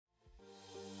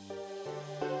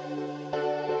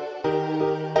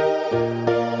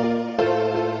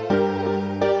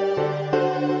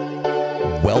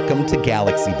Welcome to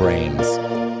Galaxy Brains,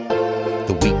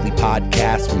 the weekly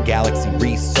podcast from Galaxy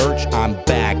Research. I'm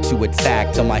back to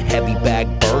attack till my heavy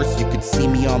bag bursts. You could see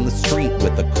me on the street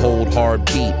with a cold hard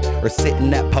beat, or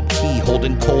sitting at Pub Key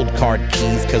holding cold card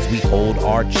keys, cause we hold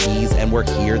our cheese. And we're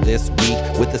here this week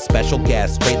with a special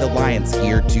guest, Trey the Lion's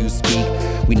here to speak.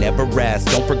 We never rest,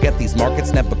 don't forget these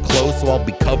markets never close, so I'll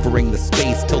be covering the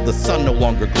space till the sun no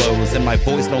longer glows and my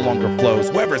voice no longer flows.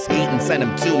 Whoever's hating, send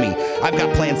him to me. I've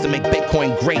got plans to make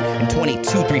Bitcoin great in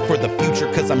 22-3 for the future,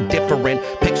 cause I'm different.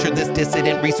 Picture this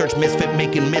dissident research misfit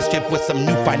making mischief with some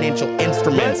new financial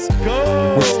instruments. Let's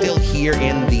go! We're still here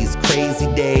in these crazy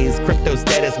days. Crypto's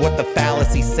dead is what the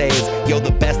fallacy says. Yo,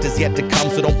 the best is yet to come,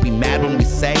 so don't be mad when we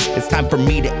say it's time for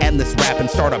me to end this rap and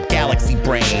start up Galaxy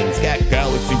Brains. Got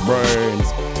Galaxy Brains.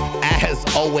 As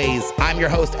always, I'm your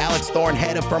host, Alex Thorne,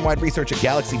 head of firm-wide research at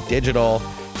Galaxy Digital.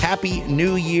 Happy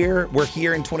New Year. We're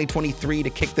here in 2023 to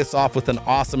kick this off with an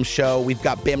awesome show. We've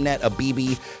got Bimnet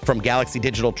Abibi from Galaxy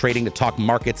Digital Trading to talk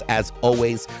markets as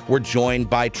always. We're joined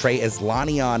by Trey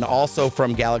Eslanian, also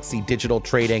from Galaxy Digital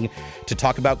Trading, to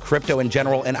talk about crypto in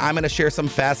general. And I'm going to share some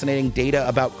fascinating data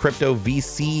about crypto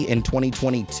VC in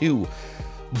 2022.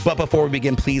 But before we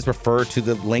begin, please refer to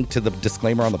the link to the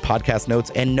disclaimer on the podcast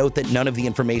notes and note that none of the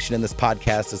information in this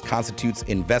podcast constitutes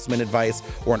investment advice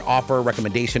or an offer,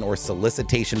 recommendation, or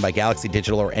solicitation by Galaxy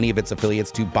Digital or any of its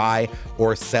affiliates to buy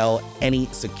or sell any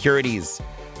securities.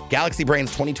 Galaxy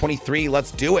Brains 2023,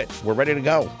 let's do it. We're ready to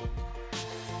go.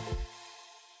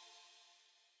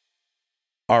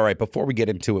 All right, before we get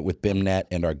into it with Bimnet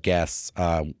and our guests,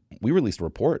 we released a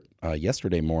report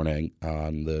yesterday morning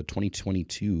on the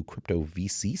 2022 crypto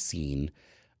VC scene,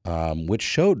 which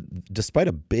showed, despite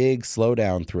a big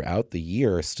slowdown throughout the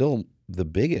year, still the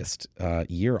biggest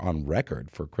year on record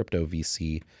for crypto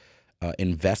VC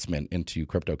investment into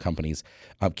crypto companies.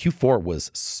 Q4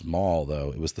 was small, though.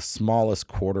 It was the smallest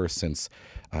quarter since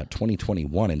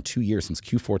 2021, in 2 years since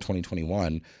Q4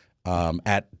 2021.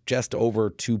 At just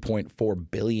over 2.4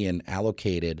 billion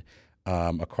allocated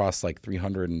across like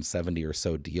 370 or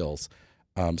so deals.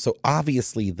 So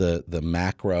obviously the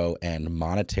macro and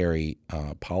monetary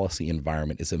policy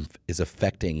environment is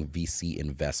affecting VC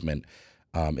investment.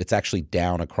 It's actually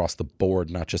down across the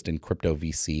board, not just in crypto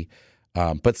VC,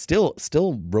 but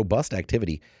still robust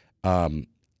activity.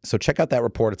 So check out that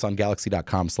report. It's on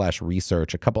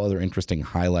galaxy.com/research. A couple other interesting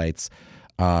highlights.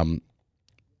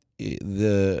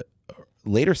 The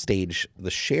later stage,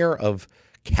 the share of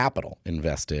capital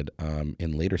invested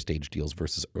in later stage deals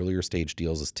versus earlier stage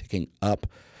deals is ticking up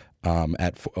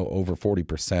at over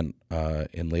 40%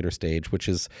 in later stage, which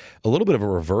is a little bit of a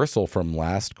reversal from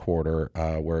last quarter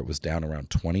where it was down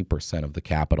around 20% of the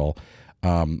capital.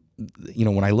 When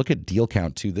I look at deal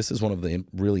count too, this is one of the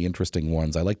really interesting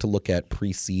ones. I like to look at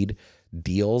pre-seed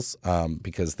deals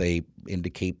because they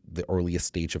indicate the earliest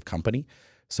stage of company.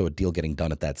 So a deal getting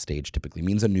done at that stage typically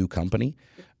means a new company.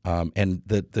 And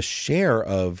the share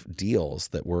of deals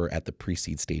that were at the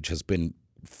pre-seed stage has been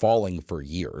falling for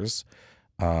years,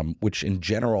 which in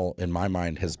general, in my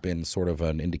mind, has been sort of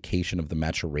an indication of the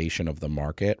maturation of the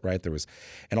market, right? There was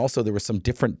some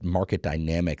different market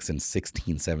dynamics in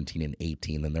 16, 17, and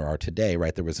 18 than there are today,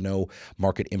 right? There was no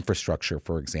market infrastructure,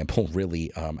 for example,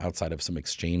 really outside of some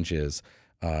exchanges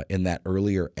in that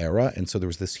earlier era. And so there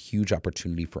was this huge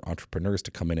opportunity for entrepreneurs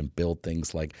to come in and build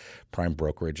things like prime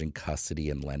brokerage and custody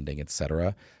and lending, et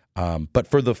cetera. But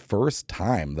for the first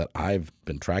time that I've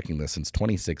been tracking this since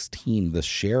 2016, the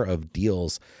share of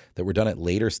deals that were done at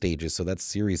later stages, so that's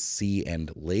Series C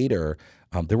and later,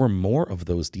 there were more of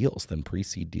those deals than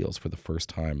pre-seed deals for the first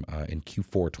time in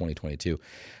Q4 2022.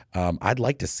 I'd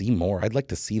like to see more. I'd like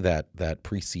to see that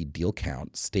pre-seed deal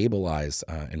count stabilize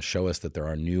and show us that there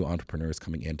are new entrepreneurs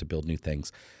coming in to build new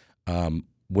things.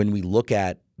 When we look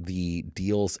at the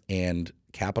deals and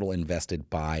capital invested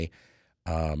by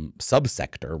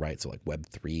subsector, right? So like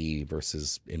Web3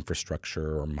 versus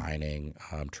infrastructure or mining,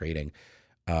 trading.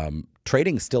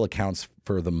 Trading still accounts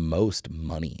for the most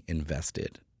money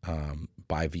invested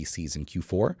by VCs in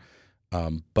Q4.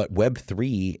 But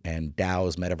Web3 and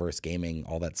DAOs, metaverse gaming,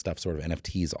 all that stuff, sort of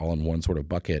NFTs all in one sort of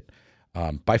bucket,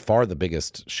 by far the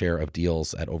biggest share of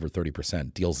deals at over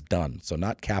 30%, deals done. So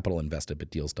not capital invested, but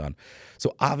deals done.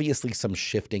 So obviously some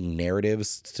shifting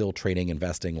narratives, still trading,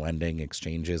 investing, lending,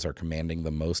 exchanges are commanding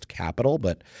the most capital,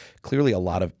 but clearly a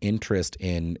lot of interest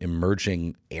in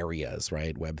emerging areas,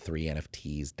 right? Web3,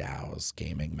 NFTs, DAOs,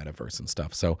 gaming, metaverse and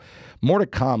stuff. So more to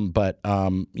come, but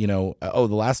the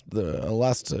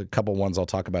last couple ones I'll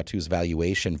talk about too is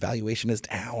valuation. Valuation is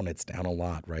down. It's down a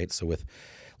lot, right? So with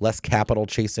less capital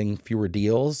chasing fewer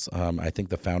deals, I think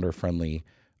the founder-friendly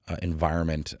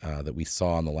environment that we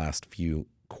saw in the last few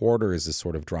quarters is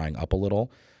sort of drying up a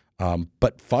little.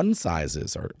 But fund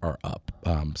sizes are up.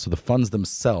 So the funds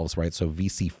themselves, right? So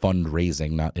VC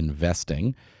fundraising, not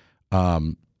investing.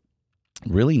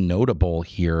 Really notable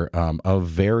here, a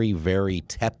very, very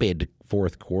tepid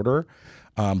fourth quarter.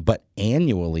 But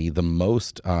annually, the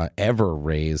most ever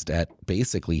raised at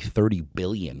basically $30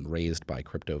 billion raised by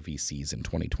crypto VCs in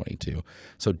 2022.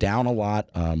 So down a lot,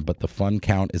 but the fund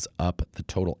count is up. The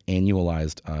total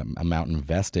annualized amount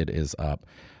invested is up.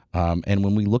 And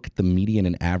when we look at the median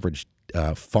and average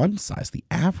fund size, the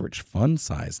average fund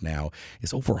size now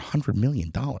is over $100 million,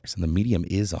 and the median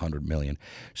is $100 million.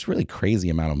 It's a really crazy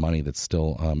amount of money that's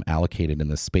still allocated in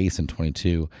this space in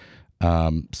 22.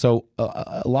 So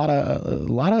a lot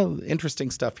of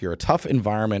interesting stuff here. A tough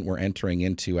environment we're entering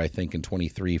into, I think, in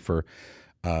 23 for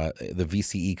the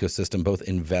VC ecosystem, both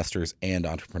investors and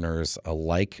entrepreneurs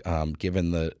alike,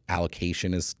 given the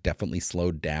allocation is definitely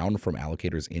slowed down from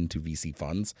allocators into VC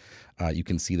funds. You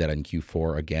can see that in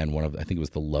Q4 again. I think it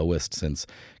was the lowest since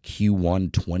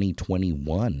Q1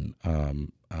 2021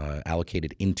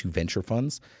 allocated into venture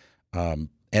funds. And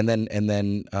then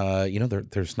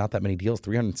there's not that many deals,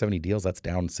 370 deals. That's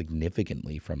down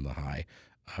significantly from the high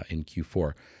in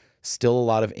Q4. Still a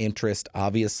lot of interest,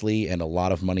 obviously, and a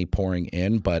lot of money pouring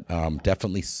in, but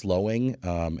definitely slowing.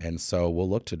 And so we'll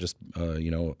look to just,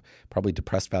 probably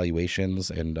depressed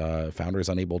valuations and founders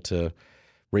unable to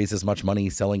raise as much money,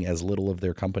 selling as little of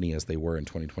their company as they were in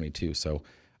 2022. So,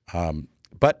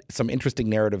 but some interesting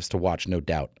narratives to watch, no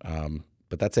doubt.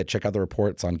 But that's it. Check out the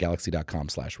reports on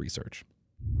galaxy.com/research.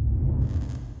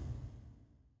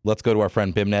 Let's go to our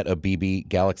friend Bimnet of BB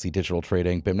Galaxy Digital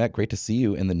Trading. Bimnet, great to see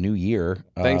you in the new year.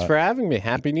 Thanks for having me.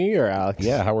 Happy New Year, Alex.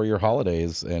 Yeah, how were your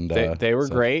holidays? And they were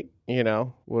great.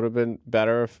 Would have been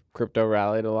better if crypto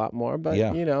rallied a lot more, but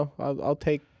I'll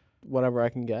take whatever I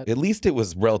can get. At least it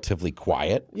was relatively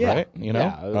quiet, right?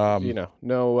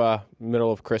 No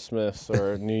middle of Christmas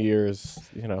or New Year's,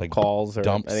 like calls or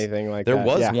dumps. Anything like that. There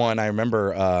was one, I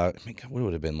remember, what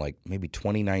would have been like maybe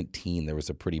 2019, there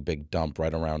was a pretty big dump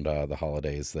right around the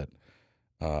holidays that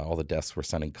all the desks were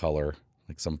sending color,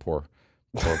 like some poor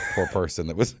person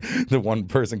that was the one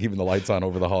person keeping the lights on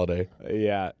over the holiday.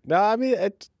 Yeah. No, I mean,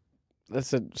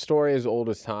 that's a story as old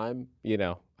as time.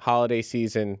 Holiday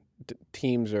season,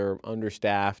 teams are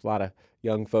understaffed. A lot of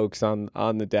young folks on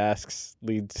the desks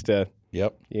leads to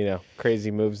crazy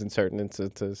moves in certain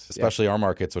instances. Especially our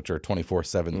markets, which are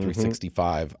 24/7,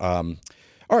 365. All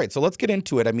right, so let's get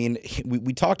into it. I mean,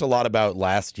 we talked a lot about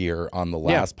last year on the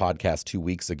last podcast 2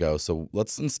 weeks ago. So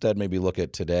let's instead maybe look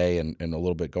at today and a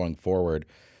little bit going forward.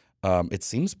 It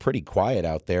seems pretty quiet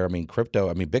out there. I mean,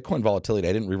 Bitcoin volatility,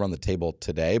 I didn't rerun the table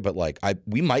today, but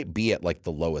we might be at like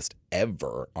the lowest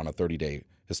ever on a 30-day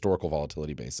historical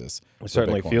volatility basis. It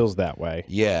certainly feels that way.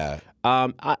 Yeah.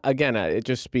 It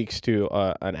just speaks to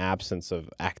an absence of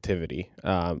activity,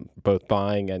 both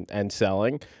buying and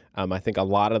selling. I think a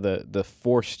lot of the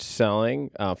forced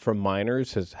selling from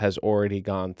miners has already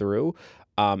gone through,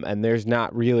 and there's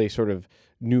not really sort of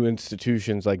new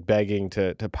institutions like begging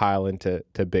to pile into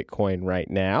Bitcoin right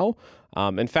now.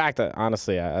 In fact,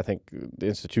 honestly, I think the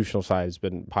institutional side has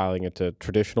been piling into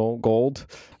traditional gold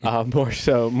more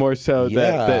so than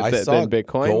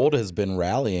Bitcoin. Gold has been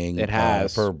rallying. It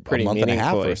has for pretty a month and a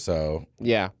half or so.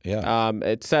 Yeah.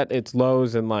 It set its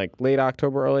lows in like late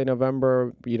October, early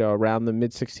November. Around the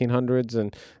mid 1600s,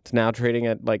 and it's now trading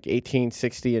at like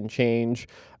 1860 and change.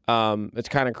 It's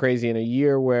kind of crazy in a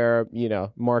year where,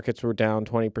 markets were down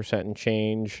 20% and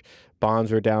change,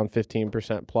 bonds were down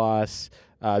 15% plus,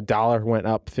 dollar went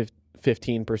up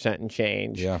 15% and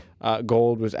change. Yeah.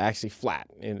 Gold was actually flat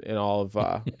in all of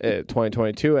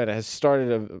 2022, and it has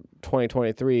started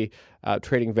 2023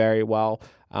 trading very well.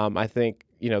 I think,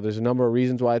 there's a number of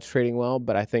reasons why it's trading well,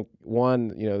 but I think one,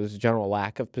 there's a general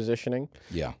lack of positioning.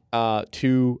 Yeah.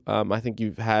 Two, I think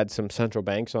you've had some central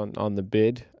banks on the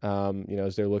bid,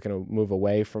 as they're looking to move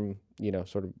away from,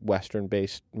 sort of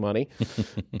Western-based money.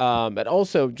 And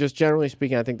also, just generally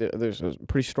speaking, I think that there's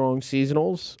pretty strong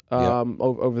seasonals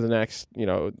over the next,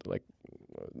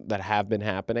 that have been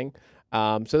happening.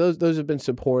 So those have been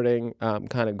supporting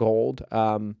kind of gold.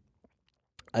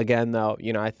 Again, though,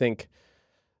 I think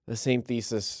the same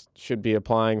thesis should be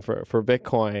applying for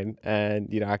Bitcoin. And,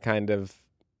 I kind of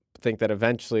think that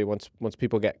eventually once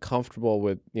people get comfortable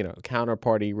with,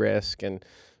 counterparty risk and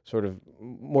sort of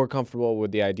more comfortable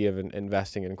with the idea of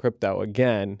investing in crypto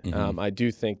again, I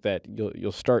do think that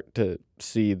you'll start to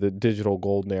see the digital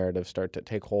gold narrative start to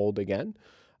take hold again,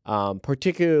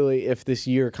 particularly if this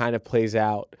year kind of plays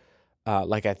out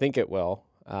like I think it will,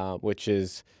 which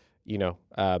is,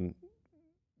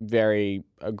 very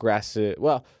aggressive.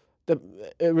 Well,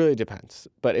 It really depends.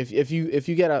 But if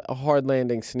you get a hard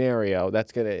landing scenario,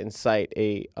 that's going to incite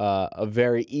a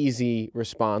very easy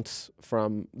response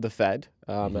from the Fed,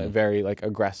 a very like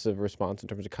aggressive response in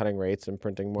terms of cutting rates and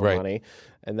printing more Right. money,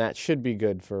 and that should be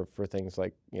good for things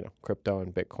like crypto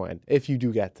and Bitcoin. If you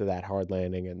do get to that hard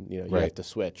landing and you Right. have to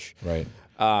switch. Right.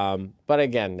 But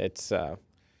again, it's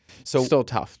So still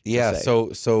tough. To yeah, say.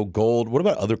 so gold. What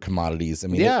about other commodities? I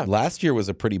mean, Yeah. last year was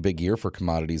a pretty big year for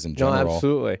commodities in No, general.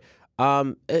 absolutely.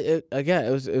 Again,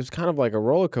 it was kind of like a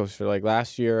roller coaster. Like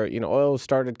last year, oil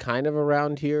started kind of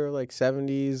around here, like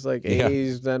 70s, like Yeah.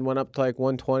 80s, then went up to like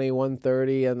 120,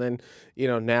 130, and then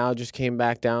now just came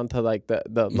back down to like the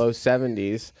low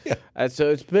 70s. Yeah. And so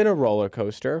it's been a roller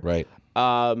coaster. Right.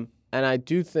 And I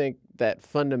do think that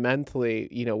fundamentally,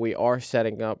 we are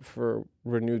setting up for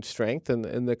renewed strength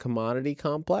in the commodity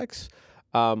complex.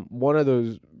 One of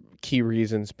those key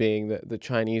reasons being the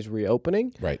Chinese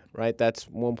reopening. Right. That's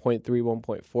 1.3,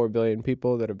 1.4 billion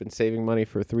people that have been saving money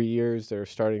for 3 years. They're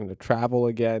starting to travel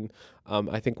again.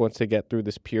 I think once they get through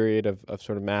this period of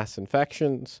sort of mass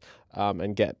infections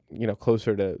and get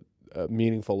closer to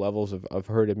meaningful levels of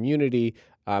herd immunity,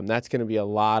 that's going to be a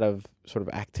lot of sort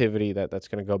of activity that's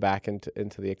going to go back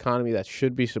into the economy that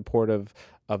should be supportive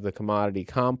of the commodity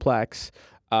complex.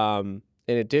 In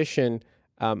addition,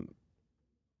 I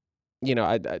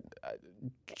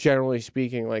generally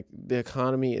speaking, like the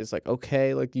economy is like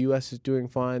okay, like the U.S. is doing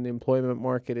fine, the employment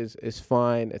market is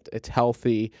fine, it's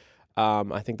healthy.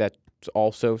 I think that's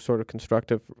also sort of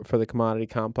constructive for the commodity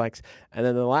complex. And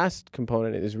then the last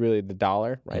component is really the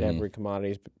dollar, right? Mhm. Every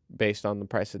commodity is based on the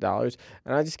price of dollars,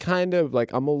 and I just kind of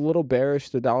like I'm a little bearish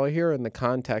the dollar here in the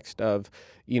context of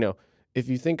if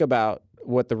you think about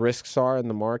what the risks are in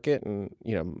the market and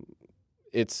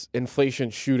it's inflation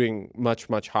shooting much,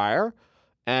 much higher.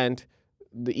 And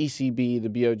the ECB, the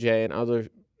BOJ, and other,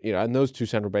 and those two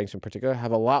central banks in particular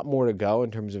have a lot more to go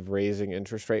in terms of raising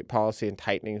interest rate policy and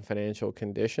tightening financial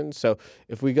conditions. So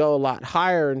if we go a lot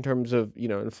higher in terms of,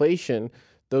 inflation,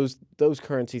 those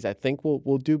currencies I think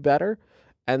will do better.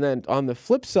 And then on the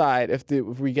flip side, if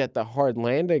we get the hard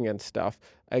landing and stuff,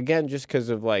 again, just because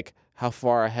of like how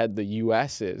far ahead the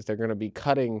U.S. is, they're going to be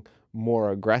cutting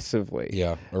more aggressively.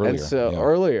 Yeah. Earlier. And so yeah.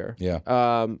 earlier. Yeah.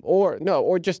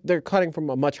 Or just they're cutting from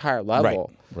a much higher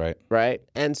level. Right. Right.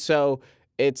 And so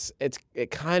it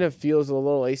kind of feels a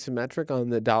little asymmetric on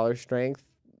the dollar strength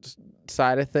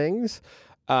side of things.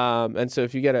 And so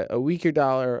if you get a weaker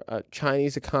dollar, a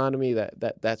Chinese economy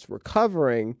that's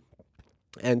recovering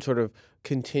and sort of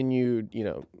continued,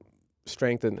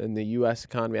 strength in the U.S.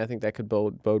 economy, I think that could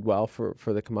bode well for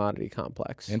the commodity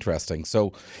complex. Interesting.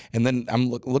 So, and then I'm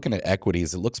looking at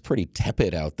equities. It looks pretty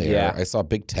tepid out there. Yeah. I saw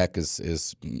big tech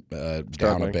is down a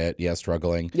Struggling. bit. Yeah,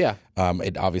 struggling. Yeah.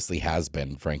 It obviously has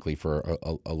been, frankly, for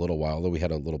a little while. Though we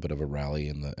had a little bit of a rally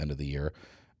in the end of the year.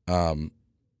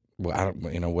 Well, I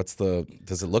don't. What's the?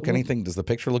 Does it look anything? Does the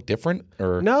picture look different?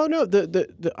 Or No.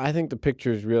 The I think the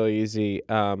picture is really easy.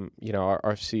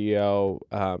 Our CEO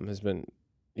has been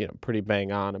pretty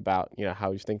bang on about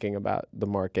how he's thinking about the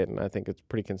market, and I think it's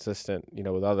pretty consistent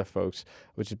with other folks,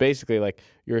 which is basically like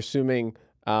you're assuming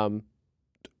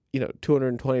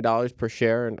 $220 per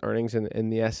share in earnings in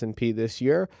the S&P this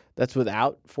year. That's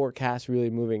without forecasts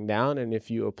really moving down, and if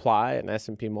you apply an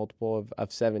S&P multiple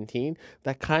of 17,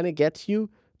 that kind of gets you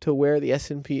to where the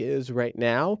S&P is right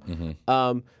now.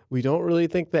 Mm-hmm. We don't really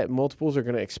think that multiples are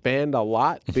going to expand a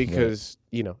lot because,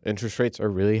 interest rates are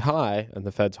really high and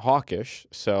the Fed's hawkish.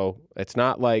 So it's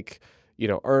not like,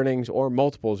 earnings or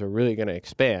multiples are really going to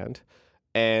expand.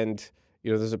 And,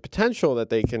 there's a potential that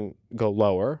they can go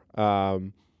lower.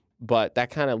 But that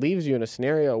kind of leaves you in a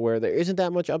scenario where there isn't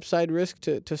that much upside risk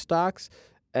to stocks.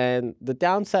 And the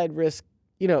downside risk,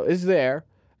 is there.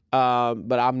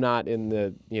 But I'm not in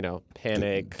the,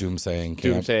 panic, doomsaying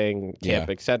camp. camp,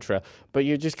 etc. But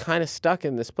you're just kind of stuck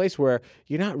in this place where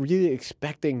you're not really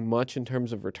expecting much in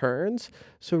terms of returns.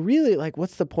 So really, like,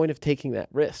 what's the point of taking that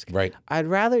risk? Right. I'd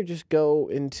rather just go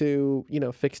into,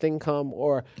 fixed income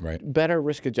or better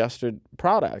risk-adjusted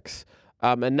products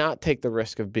and not take the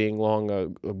risk of being long a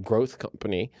growth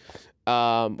company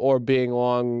or being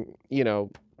long,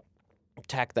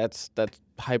 tech that's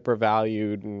hyper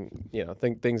valued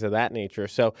and things of that nature.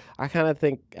 So I kind of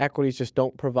think equities just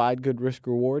don't provide good risk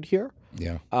reward here.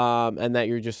 Yeah. And that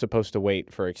you're just supposed to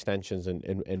wait for extensions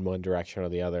in one direction or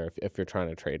the other if you're trying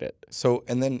to trade it. So,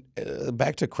 and then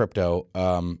back to crypto,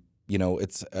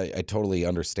 I totally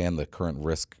understand the current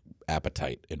risk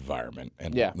appetite environment.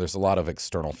 And there's a lot of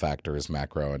external factors,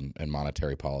 macro and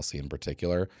monetary policy in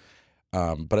particular.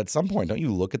 But at some point, don't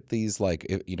you look at these like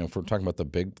if we're talking about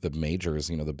the majors,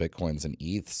 the Bitcoins and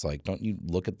ETHs, like don't you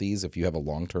look at these if you have a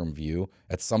long term view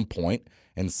at some point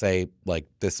and say like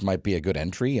this might be a good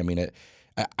entry? I mean,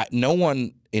 no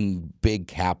one in big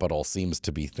capital seems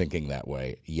to be thinking that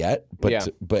way yet.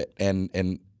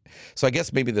 And so I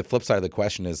guess maybe the flip side of the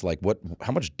question is like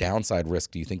how much downside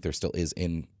risk do you think there still is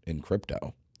in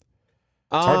crypto?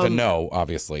 It's hard to know,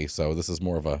 obviously. So this is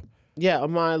more of a. Yeah,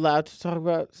 am I allowed to talk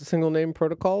about single name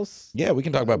protocols? Yeah, we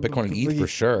can talk about Bitcoin and ETH for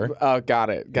sure. Oh, got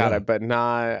it, but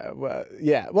not.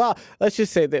 Well, let's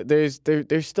just say that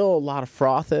there's still a lot of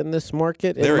froth in this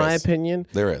market, in my opinion.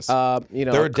 There is. There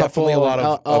are definitely a lot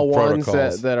of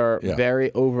L1s that are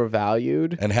very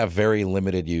overvalued and have very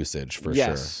limited usage for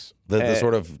sure. The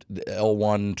sort of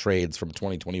L1 trades from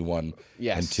 2021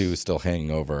 and 2 still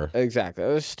hanging over. Exactly.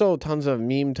 There's still tons of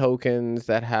meme tokens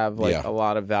that have a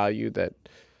lot of value that.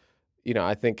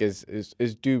 I think is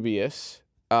dubious.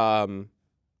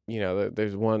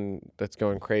 There's one that's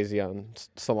going crazy on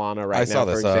Solana right now. I saw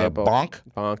this. For example,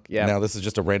 Bonk. Yeah. Now this is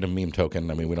just a random meme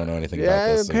token. I mean, we don't know anything about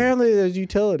this. Yeah, apparently there's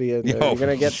utility in there. You're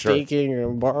gonna get staking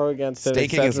or borrow against it.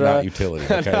 Staking is not utility.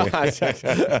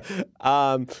 Okay.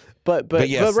 But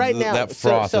yes, right now that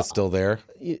froth is still there.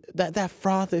 That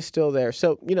froth is still there.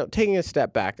 So taking a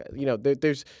step back,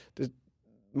 there's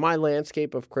my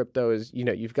landscape of crypto is,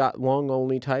 you've got long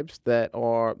only types that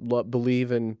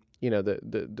believe in,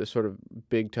 the sort of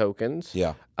big tokens.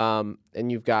 Yeah.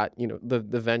 And you've got,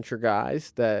 the venture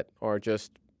guys that are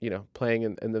just,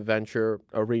 playing in the venture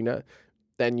arena.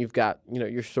 Then you've got,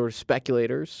 your sort of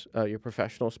speculators, your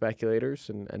professional speculators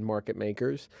and market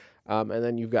makers. And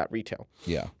then you've got retail.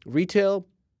 Yeah. Retail,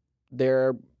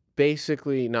 they're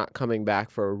basically not coming back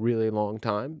for a really long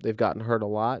time. They've gotten hurt a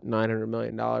lot. $900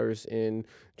 million in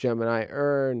Gemini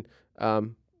Earn,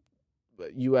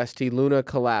 UST Luna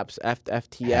collapse,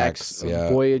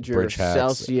 FTX, Voyager,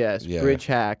 Celsius, Bridge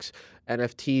Hacks,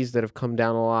 NFTs that have come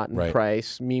down a lot in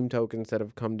price, meme tokens that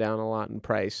have come down a lot in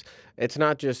price. It's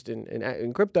not just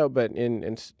in crypto, but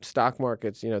in stock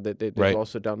markets, they've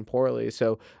also done poorly.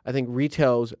 So I think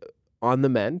retail's on the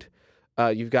mend.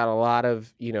 You've got a lot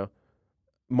of,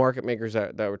 market makers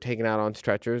that were taken out on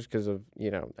stretchers because of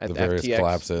at the various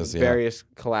FTX,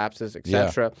 collapses,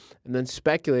 etc. And then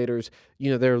speculators,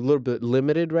 they're a little bit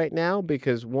limited right now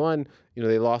because one,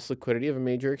 they lost liquidity of a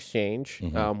major exchange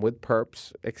with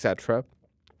perps, etc.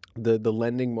 The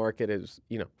lending market is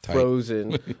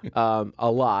frozen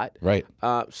a lot. Right.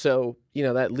 So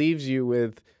that leaves you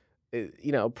with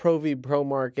pro v pro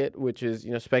market, which is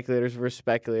speculators versus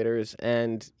speculators,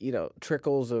 and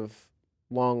trickles of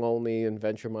long only and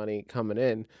venture money coming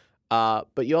in,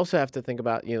 but you also have to think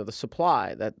about the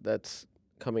supply that's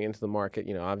coming into the market.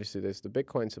 Obviously there's the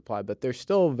Bitcoin supply, but there's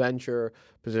still venture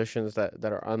positions that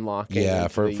are unlocking. Yeah,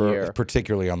 for year.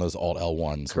 Particularly on those alt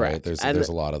L1s, Correct. Right? There's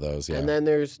a lot of those. Yeah, and then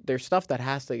there's stuff that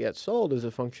has to get sold as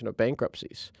a function of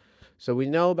bankruptcies. So we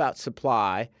know about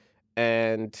supply,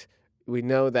 and we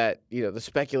know that the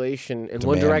speculation in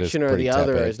one direction or the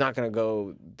other is not going to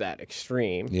go that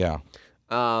extreme. Yeah.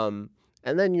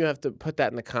 And then you have to put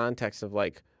that in the context of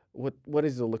what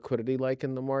is the liquidity like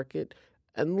in the market,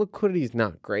 and liquidity is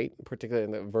not great,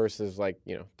 particularly versus 3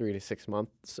 to 6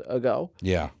 months ago.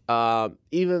 Yeah.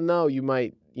 Even though you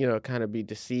might kind of be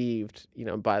deceived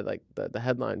by the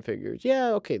headline figures.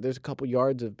 Yeah, okay, there's a couple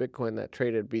yards of Bitcoin that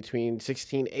traded between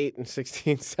 16.8 and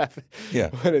 16.7.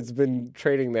 Yeah. But it's been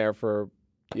trading there for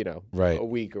a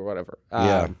week or whatever.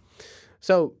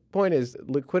 So point is,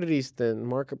 liquidity's thin.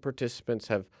 Market participants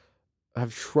have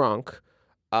shrunk.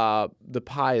 The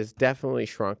pie has definitely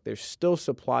shrunk. There's still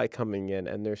supply coming in,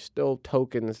 and there's still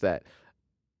tokens that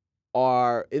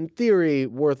are, in theory,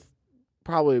 worth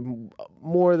probably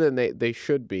more than they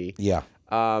should be. Yeah.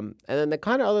 And then the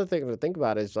kind of other thing to think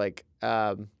about is in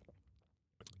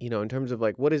terms of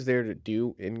what is there to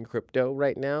do in crypto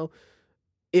right now?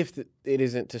 If it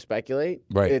isn't to speculate,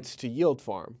 it's to yield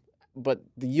farm. But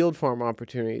the yield farm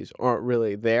opportunities aren't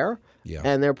really there,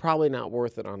 and they're probably not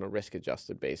worth it on a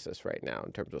risk-adjusted basis right now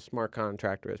in terms of smart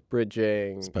contract risk,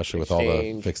 bridging, especially with all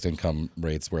the fixed income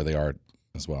rates where they are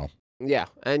as well. Yeah,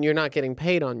 and you're not getting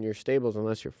paid on your stables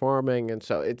unless you're farming, and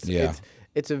so it's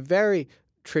a very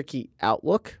tricky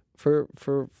outlook for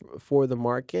the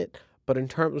market. But in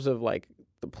terms of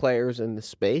the players in the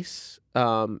space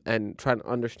and trying to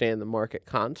understand the market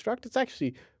construct, it's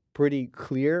actually pretty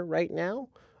clear right now.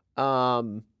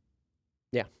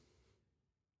 Yeah.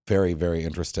 Very, very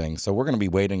interesting. So we're going to be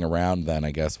waiting around then,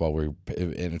 I guess, and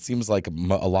it seems like a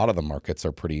lot of the markets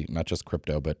are pretty, not just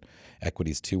crypto, but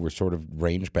equities too. We're sort of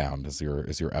range bound. Is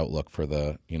your outlook for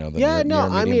the near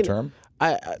medium term?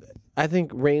 I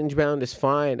think range bound is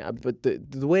fine, but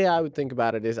the way I would think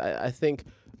about it is I think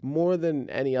more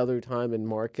than any other time in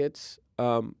markets,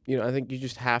 I think you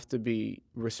just have to be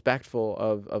respectful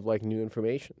of like new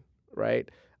information, right?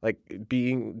 Like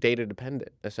being data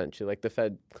dependent, essentially, like the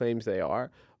Fed claims they are.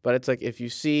 But it's like if you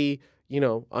see,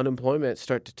 unemployment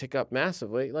start to tick up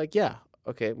massively, like, yeah,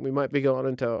 okay, we might be going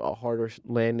into a harder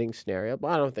landing scenario, but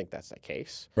I don't think that's the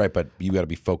case. Right, but you got to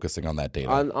be focusing on that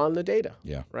data. On the data.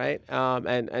 Yeah. Right?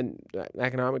 And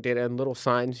economic data and little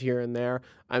signs here and there.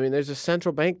 I mean, there's a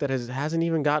central bank that hasn't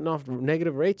even gotten off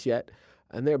negative rates yet,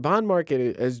 and their bond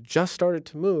market has just started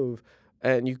to move,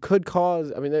 and you could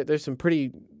cause, there's some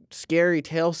pretty scary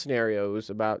tail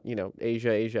scenarios about,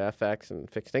 Asia FX and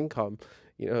fixed income,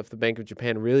 if the Bank of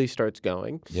Japan really starts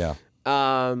going. Yeah.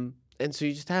 And so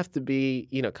you just have to be,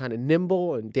 kind of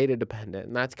nimble and data dependent.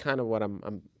 And that's kind of what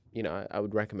I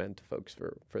would recommend to folks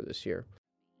for this year.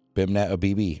 Bimnat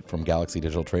Obibi from Galaxy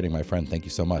Digital Trading, my friend. Thank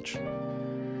you so much.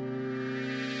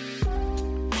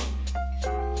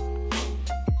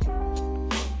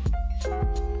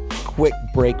 Quick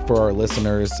break for our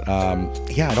listeners. I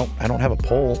don't have a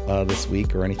poll this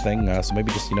week or anything, so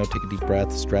maybe just take a deep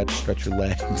breath, stretch your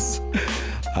legs.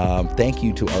 Thank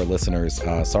you to our listeners.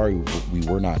 Sorry we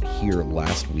were not here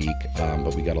last week,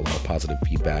 but we got a lot of positive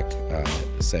feedback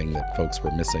saying that folks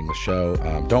were missing the show.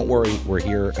 Don't worry, we're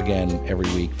here again every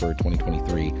week for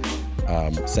 2023.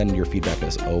 Send your feedback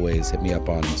as always. Hit me up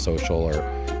on social or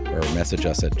message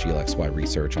us at GLXY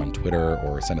Research on Twitter,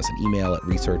 or send us an email at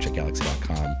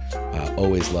research@galaxy.com.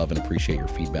 Always love and appreciate your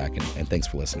feedback, and thanks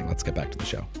for listening. Let's get back to the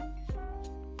show.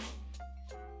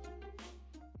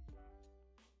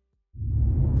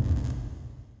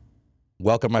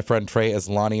 Welcome, my friend Trey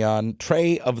Aslanian,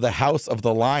 Trey of the House of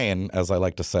the Lion, as I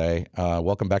like to say.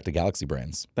 Welcome back to Galaxy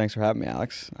Brains. Thanks for having me,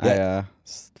 Alex. Yeah.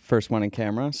 First one in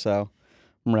camera, so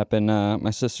I'm repping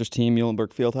my sister's team,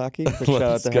 Muhlenberg Field Hockey. Quick shout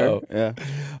out to go. her.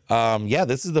 Yeah.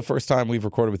 This is the first time we've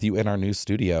recorded with you in our new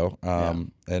studio,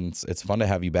 and it's fun to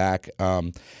have you back.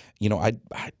 I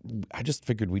just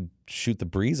figured we'd shoot the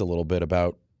breeze a little bit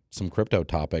about some crypto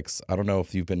topics. I don't know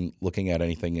if you've been looking at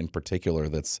anything in particular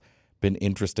that's been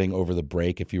interesting over the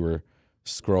break, if you were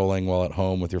scrolling while at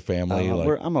home with your family.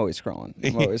 I'm always scrolling.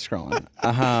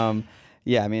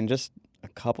 Just a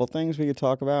couple things we could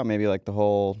talk about. Maybe like the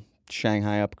whole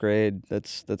Shanghai upgrade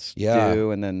that's due,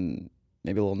 and then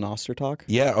maybe a little Nostr talk.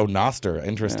 Yeah, Nostr,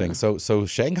 interesting. Yeah. So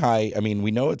Shanghai,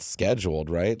 we know it's scheduled,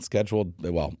 right?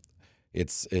 Well,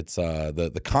 it's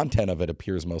the content of it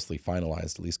appears mostly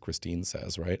finalized, at least Christine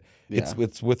says, right? Yeah.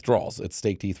 It's withdrawals. It's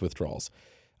stake ETH withdrawals.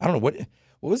 I don't know what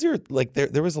was your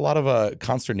there was a lot of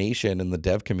consternation in the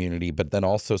dev community, but then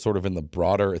also sort of in the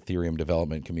broader Ethereum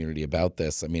development community about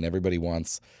this. Everybody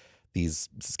wants these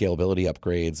scalability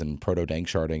upgrades and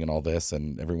proto-danksharding and all this,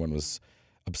 and everyone was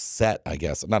upset, I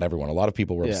guess. Not everyone. A lot of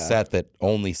people were upset that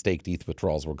only staked ETH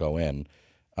withdrawals will go in.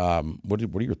 What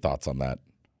are your thoughts on that?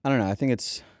 I don't know. I think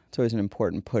it's always an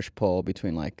important push-pull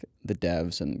between like the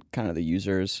devs and kind of the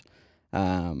users.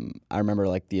 I remember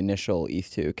like the initial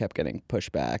ETH2 kept getting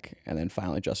pushed back, and then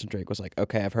finally Justin Drake was like,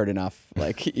 okay, I've heard enough.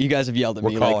 Like, you guys have yelled at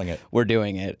me. We're calling it. We're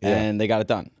doing it. Yeah. And they got it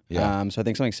done. Yeah. So I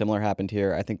think something similar happened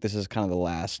here. I think this is kind of the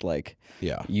last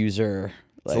user.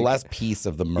 It's the last piece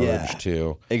of the merge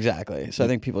too. Exactly. So I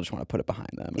think people just want to put it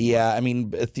behind them. Yeah,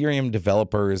 Ethereum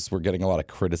developers were getting a lot of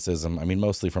criticism.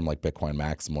 Mostly from like Bitcoin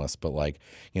maximalists, but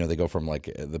they go from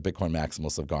the Bitcoin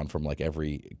maximalists have gone from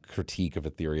every critique of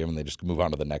Ethereum, and they just move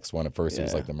on to the next one. At first it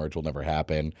was like the merge will never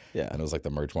happen. Yeah. And it was like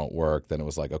the merge won't work. Then it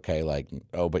was like, okay,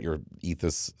 but your ETH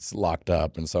is locked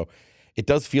up. And so it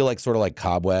does feel like sort of like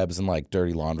cobwebs and like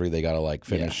dirty laundry. They got to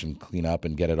finish and clean up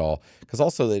and get it all. Because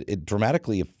also it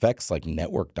dramatically affects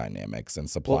network dynamics and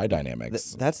supply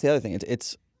dynamics. That's the other thing.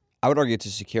 It's I would argue it's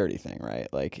a security thing, right?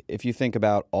 Like if you think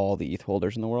about all the ETH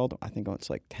holders in the world, I think it's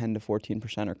like 10 to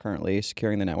 14% are currently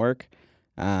securing the network.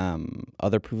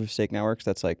 Other proof of stake networks,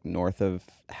 that's like north of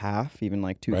half, even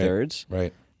like 2/3.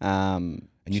 Right.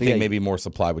 And you think maybe more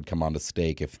supply would come onto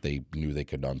stake if they knew they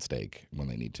could unstake when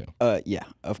they need to? Yeah,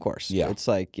 of course. Yeah. It's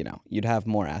like, you'd have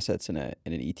more assets in an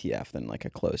ETF than like a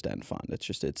closed-end fund. It's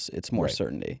just, it's more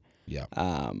certainty. Yeah.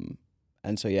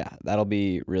 And so, that'll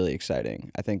be really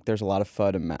exciting. I think there's a lot of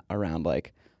FUD around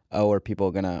are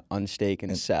people going to unstake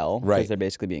and sell? Because they're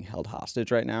basically being held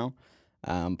hostage right now.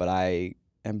 But I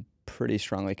am pretty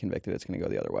strongly convicted it's going to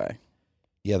go the other way.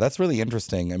 Yeah, that's really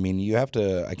interesting. I mean,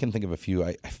 I can think of a few.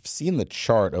 I've seen the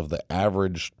chart of the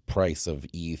average price of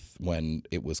ETH when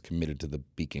it was committed to the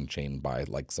beacon chain by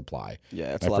like supply.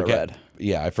 Yeah, it's I a lot forget. of red.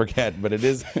 Yeah, I forget, but it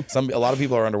is a lot of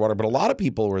people are underwater, but a lot of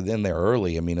people were in there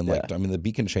early. I mean, the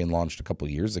beacon chain launched a couple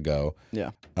of years ago.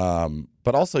 Yeah.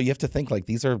 But also you have to think like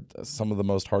these are some of the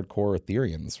most hardcore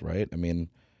Ethereans, right? I mean,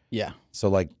 Yeah. so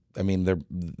like, I mean,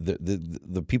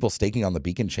 the people staking on the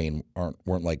beacon chain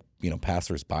weren't like, you know,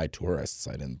 passers-by tourists.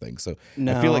 I didn't think so.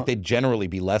 No. I feel like they'd generally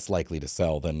be less likely to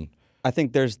sell than. I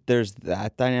think there's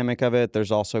that dynamic of it.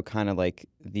 There's also kind of like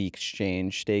the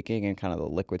exchange staking and kind of the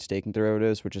liquid staking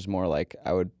derivatives, which is more like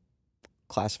I would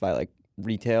classify like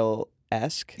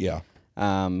retail-esque. Yeah.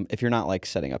 If you're not like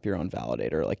setting up your own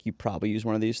validator, like you probably use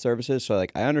one of these services. So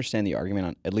like I understand the argument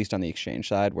on at least on the exchange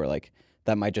side where like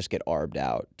that might just get arbed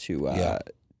out to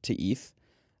ETH.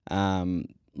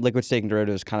 Liquid staking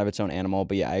derivative is kind of its own animal,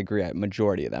 but yeah, I agree.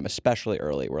 Majority of them, especially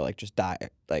early, were like just die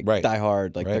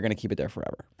hard, like they're gonna keep it there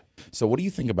forever. So what do you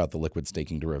think about the liquid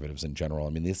staking derivatives in general? I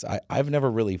mean, I've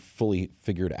never really fully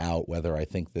figured out whether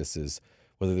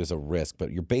there's a risk,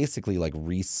 but you're basically like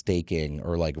restaking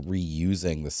or like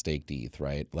reusing the staked ETH,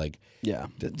 right? Like, Yeah.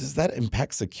 Does that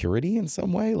impact security in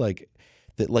some way? Like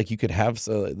that, like you could have.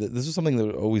 This is something that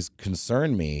would always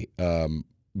concern me,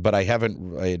 but I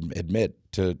admit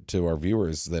to our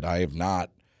viewers that I have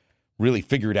not really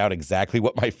figured out exactly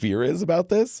what my fear is about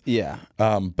this. Yeah.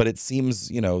 But it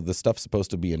seems, you know, the stuff's supposed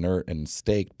to be inert and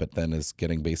staked, but then is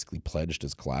getting basically pledged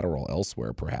as collateral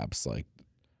elsewhere, perhaps. Like,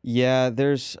 Yeah,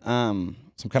 there's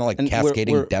some kind of like and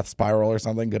cascading death spiral or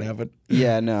something could happen.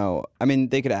 Yeah, no. I mean,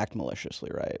 they could act maliciously,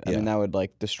 right? I Yeah. mean, that would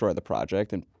like destroy the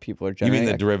project, and people are You generating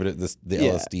mean the derivative, the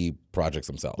Yeah. LSD projects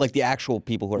themselves? like the actual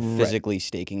people who are Right. physically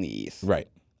staking the ETH. Right.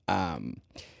 Um,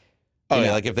 Oh, you yeah,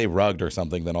 know. like if they rugged or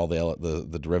something, then all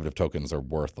the derivative tokens are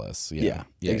worthless. yeah,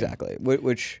 exactly.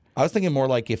 Which I was thinking more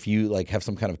like if you like have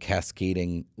some kind of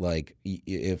cascading, like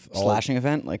if all, slashing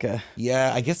event, like a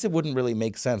Yeah, I guess it wouldn't really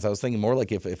make sense. I was thinking more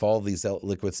like if all of these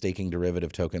liquid staking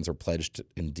derivative tokens are pledged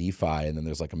in DeFi and then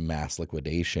there's like a mass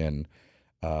liquidation,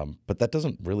 but that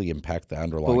doesn't really impact the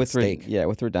underlying with stake.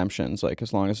 with redemptions, like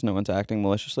as long as no one's acting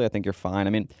maliciously, I think you're fine. I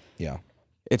mean, Yeah.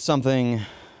 it's something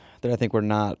that I think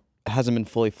hasn't been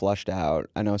fully flushed out.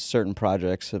 I know certain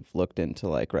projects have looked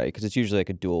into because it's usually like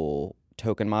a dual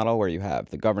token model where you have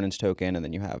the governance token and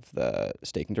then you have the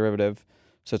staking derivative.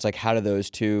 So it's like, how do those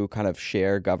two kind of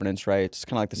share governance rights? It's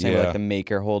kind of like the same with like the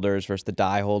maker holders versus the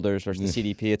DAI holders versus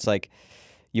the CDP. It's like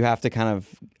you have to kind of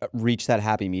reach that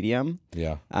happy medium.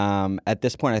 Yeah. At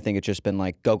this point, I think it's just been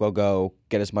like go,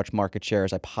 get as much market share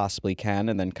as I possibly can,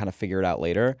 and then kind of figure it out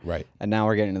later. Right. And now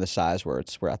we're getting to the size where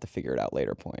we're at the figure it out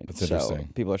later point. That's interesting. So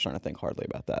people are starting to think hardly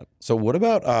about that. So what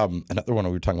about another one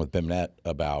we were talking with BIMNet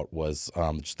about was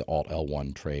just the alt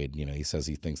L1 trade. You know, he says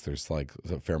he thinks there's like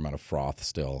a fair amount of froth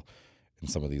still in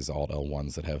some of these alt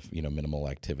L1s that have, you know, minimal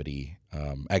activity.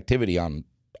 Activity on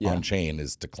chain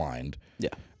is declined. Yeah.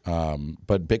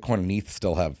 But Bitcoin and ETH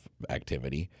still have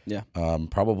activity. Yeah.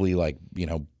 Probably like, you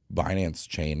know, Binance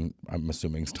chain, I'm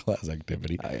assuming still has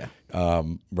activity. Oh, yeah.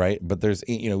 Right. But there's,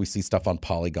 you know, we see stuff on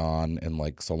Polygon and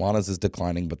like Solana's is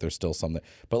declining, but there's still some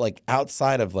but like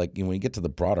outside of like, you know, when you get to the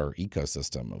broader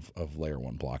ecosystem of layer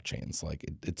one blockchains, like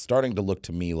it's starting to look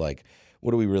to me like,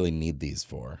 what do we really need these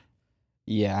for?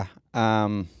 Yeah.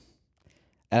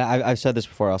 And I've said this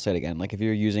before, I'll say it again. Like, if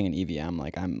you're using an EVM,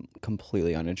 like, I'm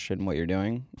completely uninterested in what you're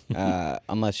doing,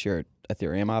 unless you're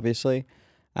Ethereum, obviously.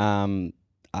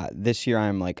 This year,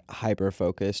 I'm, like,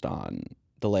 hyper-focused on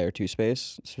the Layer 2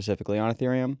 space, specifically on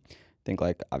Ethereum. I think,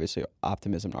 like, obviously,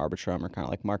 Optimism and Arbitrum are kind of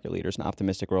like market leaders in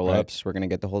optimistic rollups. Right. We're going to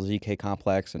get the whole ZK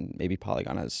complex, and maybe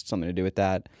Polygon has something to do with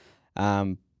that.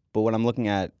 But what I'm looking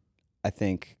at, I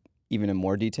think, even in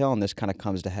more detail, and this kind of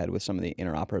comes to head with some of the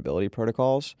interoperability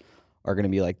protocols, are going to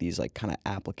be like these like kind of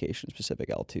application-specific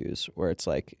L2s where it's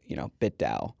like, you know,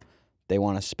 BitDAO, they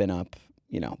want to spin up,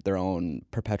 you know, their own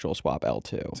perpetual swap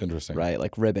L2. It's interesting. Right?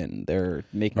 Like Ribbon, they're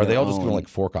making Are they all own, just going to like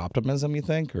fork Optimism, you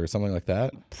think, or something like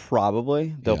that?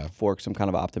 Probably. They'll Yeah. fork some kind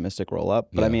of optimistic rollup.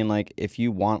 But Yeah. I mean, like, if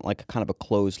you want like a kind of a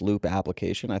closed loop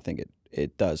application, I think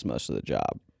it does most of the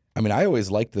job. I mean, I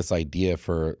always liked this idea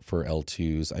for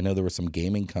L2s. I know there were some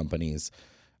gaming companies,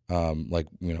 like,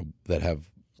 you know, that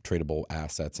have tradable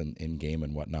assets in game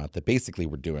and whatnot that basically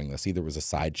were doing this. Either it was a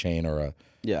side chain or an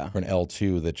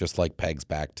L2 that just like pegs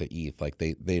back to ETH. Like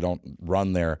they don't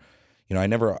run their, you know, I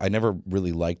never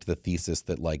really liked the thesis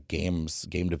that like game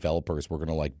developers were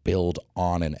gonna like build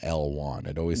on an L1.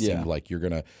 It always seemed like you're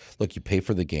gonna you pay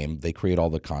for the game, they create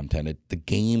all the content. The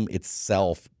game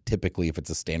itself typically, if it's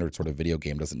a standard sort of video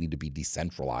game, doesn't need to be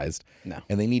decentralized. No.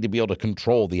 And they need to be able to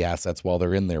control the assets while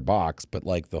they're in their box. But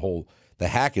like the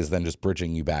hack is then just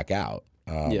bridging you back out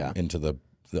into the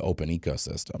open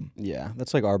ecosystem. Yeah,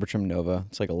 that's like Arbitrum Nova.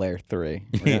 It's like a layer 3.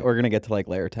 We're gonna get to like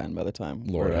layer 10 by the time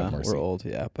Lord have mercy. we're old.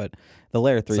 Yeah, but the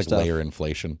layer 3 It's like stuff. layer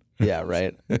inflation. Yeah,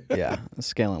 right. Yeah,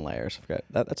 scaling layers. I forgot.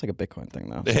 That's like a Bitcoin thing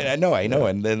though. So. I know.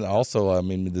 And then also, I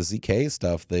mean, the ZK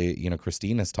stuff,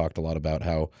 Christine has talked a lot about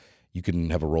how you can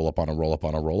have a roll up on a roll up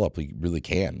on a roll up. You really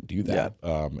can do that.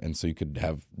 And so you could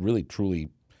have really, truly,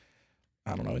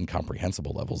 I don't know,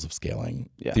 incomprehensible levels of scaling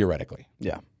theoretically.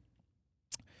 Yeah.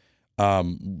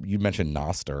 You mentioned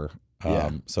Nostr.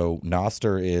 So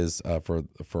Nostr is, for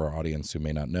our audience who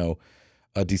may not know,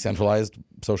 a decentralized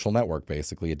social network,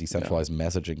 basically a decentralized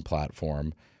messaging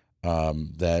platform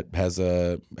that has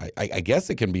I guess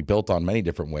it can be built on many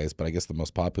different ways, but I guess the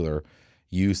most popular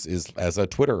use is as a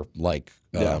Twitter-like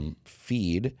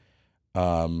feed.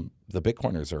 The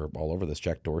Bitcoiners are all over this.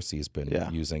 Jack Dorsey's been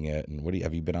using it. And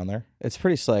have you been on there? It's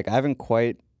pretty slick. I haven't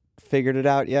quite figured it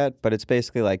out yet, but it's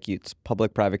basically like it's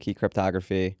public-private key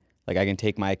cryptography. Like I can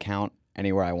take my account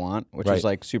anywhere I want, which is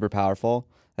like super powerful.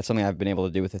 That's something I've been able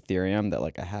to do with Ethereum that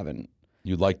like I haven't.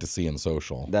 You'd like to see in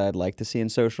social. That I'd like to see in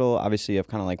social. Obviously, you have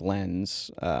kind of like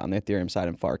Lens on the Ethereum side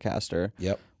and Farcaster,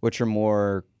 which are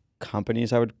more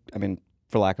companies. I mean,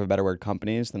 for lack of a better word,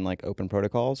 companies than like open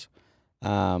protocols.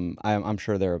 I'm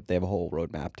sure they have a whole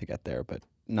roadmap to get there, but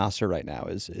Nostr right now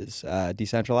is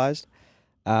decentralized.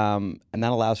 And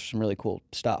that allows for some really cool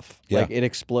stuff. Yeah. Like it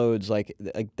explodes. Like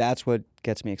that's what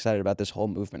gets me excited about this whole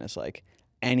movement. Is like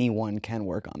anyone can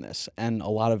work on this, and a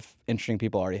lot of interesting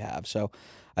people already have. So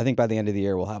I think by the end of the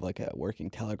year we'll have like a working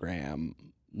Telegram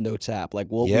Notes app. Like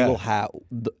we will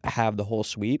have the whole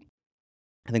suite.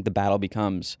 I think the battle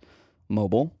becomes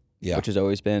mobile, which has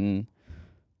always been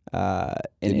an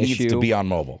issue. It needs to be on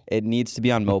mobile. It needs to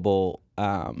be on mobile.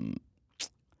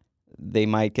 They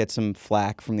might get some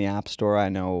flack from the App Store. I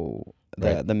know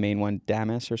the main one,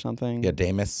 Damus or something. Yeah,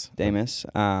 Damus. Damus.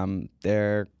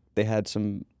 They had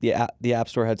some. The App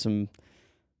Store had some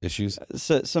issues.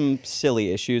 Some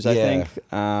silly issues, I think.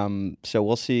 So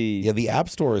we'll see. Yeah, the App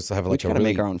Stores have like we gotta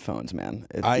make our own phones, man.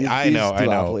 I know.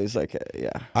 Like,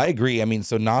 I agree. I mean,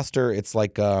 so Nostr, it's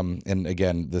like, and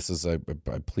again, this is I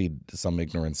plead some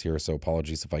ignorance here, so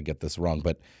apologies if I get this wrong,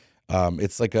 but.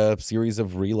 It's like a series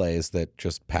of relays that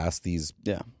just pass these,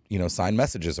 signed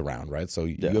messages around, right? So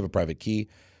you have a private key.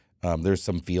 There's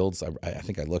some fields. I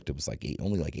think I looked. It was like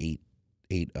only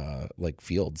eight like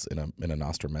fields in a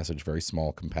Nostr message. Very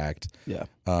small, compact. Yeah.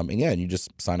 And you just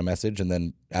sign a message, and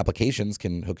then applications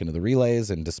can hook into the relays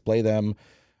and display them.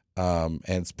 And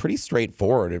it's pretty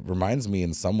straightforward. It reminds me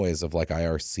in some ways of like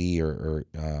IRC or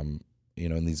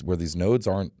in these nodes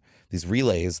aren't. These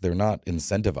relays, they're not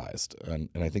incentivized, and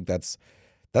I think that's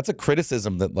a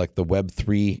criticism that like the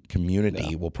Web3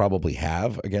 community will probably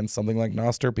have against something like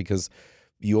Nostr, because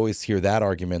you always hear that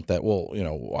argument that, well,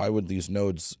 why would these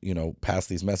nodes, pass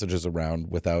these messages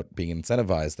around without being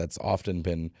incentivized? That's often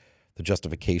been the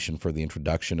justification for the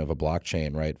introduction of a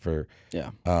blockchain, right?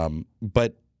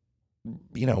 But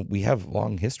we have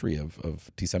long history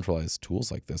of decentralized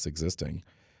tools like this existing.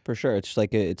 For sure. It's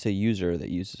like it's a user that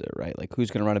uses it, right? Like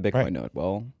who's going to run a Bitcoin node?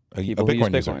 Well, people a who use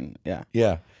Bitcoin user. Bitcoin. Yeah.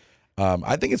 Yeah.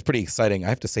 I think it's pretty exciting. I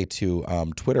have to say too,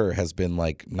 Twitter has been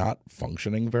like not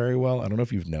functioning very well. I don't know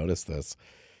if you've noticed this.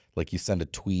 Like you send a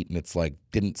tweet and it's like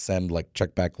didn't send, like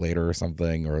check back later or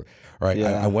something.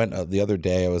 I went the other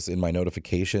day, I was in my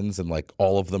notifications and like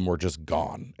all of them were just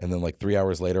gone. And then like 3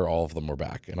 hours later, all of them were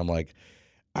back. And I'm like,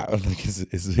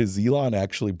 is Elon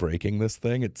actually breaking this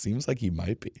thing? It seems like he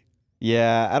might be.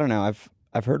 Yeah, I don't know. I've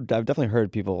definitely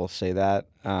heard people say that.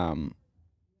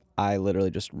 I literally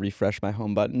just refresh my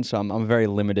home button, so I'm a very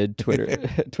limited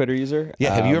Twitter user.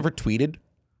 Yeah, have you ever tweeted?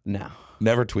 No.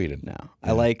 Never tweeted? No. Yeah.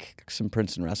 I like some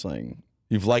Princeton wrestling.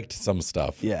 You've liked some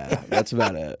stuff. Yeah, that's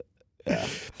about it. Yeah.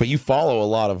 But you follow a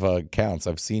lot of accounts.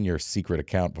 I've seen your secret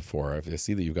account before. I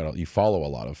see that you follow a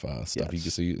lot of stuff.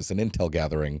 Yes. It's an intel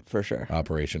gathering for sure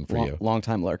operation for you. Long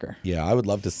time lurker. Yeah, I would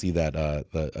love to see that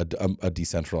a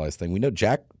decentralized thing. We know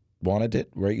Jack wanted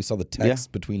it, right? You saw the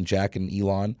text between Jack and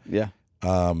Elon. Yeah.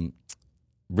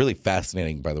 Really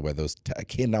fascinating, by the way. I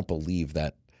cannot believe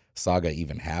that saga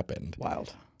even happened.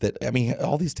 Wild.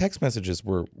 All these text messages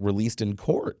were released in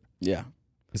court. Yeah.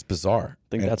 It's bizarre. I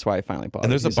think that's why I finally bought it.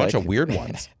 And there's a bunch of weird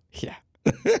ones. Yeah.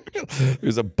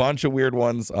 There's a bunch of weird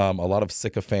ones. A lot of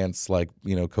sycophants, like,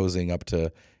 cozying up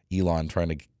to Elon, trying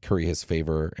to curry his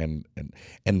favor, and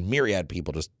myriad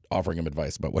people just offering him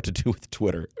advice about what to do with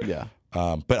Twitter. Yeah.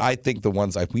 But I think the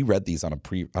ones we read these on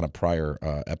a prior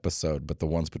episode, but the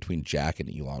ones between Jack and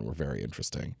Elon were very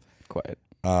interesting. Quite.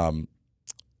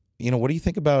 What do you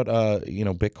think about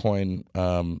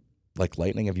Bitcoin? Like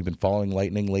Lightning, have you been following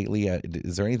Lightning lately?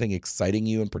 Is there anything exciting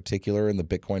you in particular in the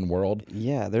Bitcoin world?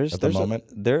 Yeah,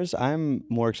 I'm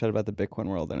more excited about the Bitcoin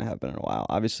world than I have been in a while.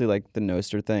 Obviously, like the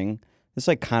Nostr thing, it's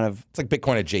like it's like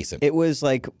Bitcoin adjacent. It was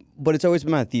like, but it's always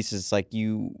been my thesis. It's like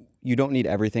you don't need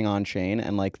everything on chain,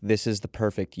 and like this is the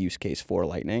perfect use case for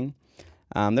Lightning.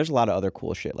 There's a lot of other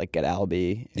cool shit like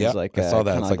GetAlby. Yeah, like I saw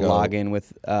that. It's like a login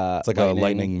with. It's like Lightning. a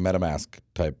Lightning MetaMask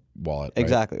type wallet. Right?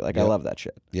 Exactly. Like I love that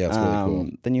shit. Yeah, it's really cool.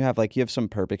 Then you have some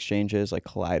perp exchanges like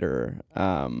Collider.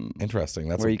 Interesting.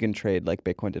 That's where you can trade like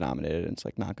Bitcoin denominated and it's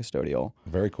like non-custodial.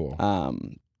 Very cool.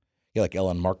 Like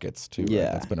Elon Markets too. Yeah,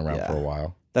 right? That's been around for a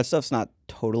while. That stuff's not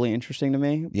totally interesting to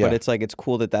me, but it's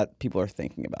cool that people are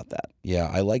thinking about that. Yeah,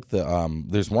 I like the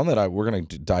there's one that we're going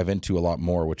to dive into a lot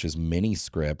more, which is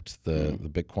Miniscript, the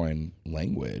Bitcoin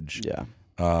language. Yeah.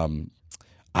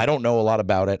 I don't know a lot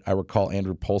about it. I recall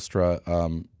Andrew Polstra,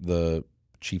 the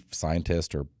chief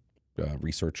scientist or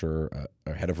researcher,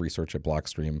 or head of research at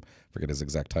Blockstream, forget his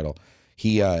exact title.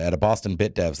 He at a Boston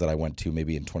BitDevs that I went to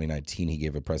maybe in 2019, he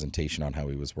gave a presentation on how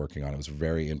he was working on it. It was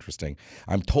very interesting.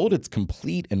 I'm told it's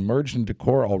complete and merged into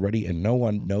Core already, and no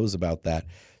one knows about that.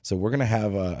 So we're going to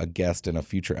have a guest in a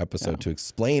future episode to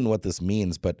explain what this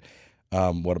means. But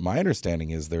what my understanding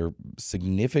is, there are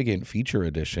significant feature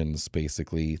additions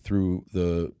basically through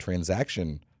the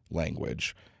transaction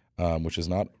language, which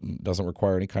doesn't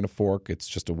require any kind of fork. It's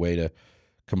just a way to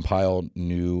compile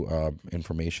new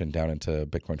information down into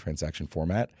Bitcoin transaction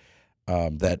format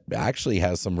that actually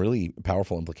has some really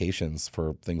powerful implications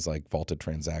for things like vaulted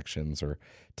transactions or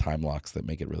time locks that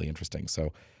make it really interesting.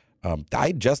 So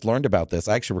I just learned about this.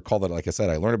 I actually recall that, like I said,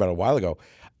 I learned about it a while ago.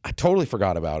 I totally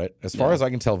forgot about it. As far as I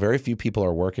can tell, very few people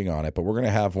are working on it, but we're going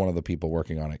to have one of the people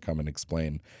working on it come and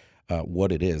explain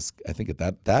what it is. I think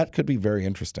that could be very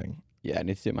interesting. Yeah, I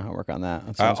need to do my homework on that.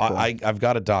 That sounds cool. I've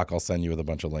got a doc I'll send you with a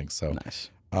bunch of links. So nice.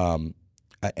 I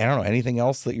don't know, anything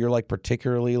else that you're like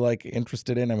particularly like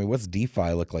interested in? I mean, what's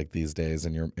DeFi look like these days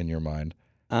in your mind?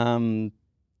 The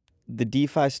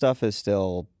DeFi stuff is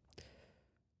still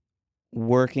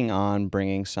working on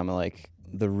bringing some of like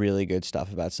the really good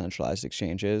stuff about centralized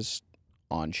exchanges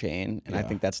on chain, and I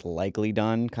think that's likely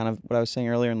done. Kind of what I was saying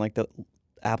earlier in like the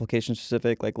application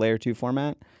specific like layer 2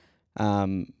 format.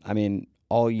 I mean,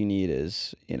 all you need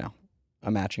is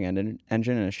a matching engine and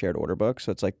a shared order book.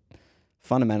 So it's like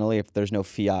fundamentally, if there's no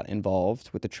fiat involved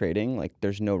with the trading, like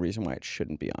there's no reason why it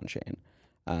shouldn't be on chain.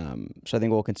 So I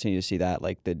think we'll continue to see that,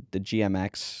 like the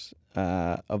GMX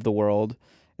of the world.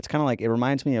 It's kind of like, it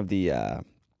reminds me of the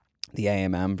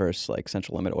AMM versus like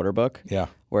central limit order book. Yeah.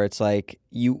 Where it's like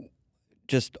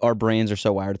our brains are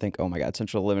so wired to think, oh my God,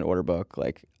 central limit order book.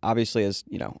 Like obviously as,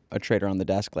 a trader on the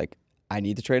desk, like I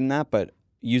need to trade in that, but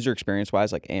user experience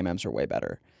wise, like AMMs are way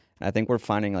better. And I think we're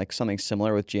finding like something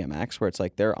similar with GMX where it's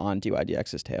like they're on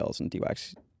DYDX's tails, and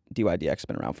DYDX has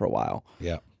been around for a while.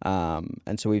 Yeah.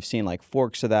 And so we've seen like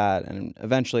forks of that, and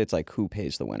eventually it's like who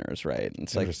pays the winners, right? And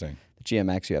it's interesting. Like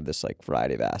GMX, you have this like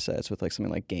variety of assets with like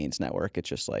something like Gains Network. It's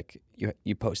just like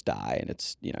you post DAI, and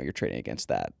it's you're trading against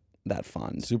that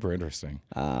fund. Super interesting.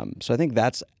 So I think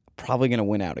that's probably going to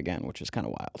win out again, which is kind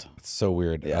of wild. It's so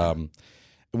weird. Yeah.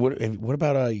 What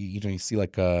about you see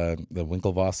like the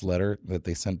Winklevoss letter that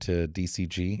they sent to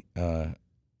DCG?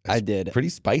 I did. Pretty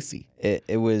spicy.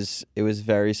 It was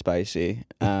very spicy.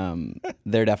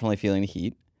 They're definitely feeling the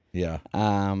heat. Yeah.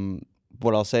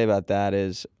 What I'll say about that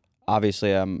is,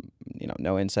 obviously,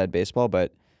 no inside baseball,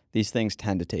 but these things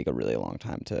tend to take a really long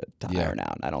time to iron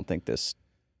out. And I don't think this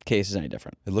case is any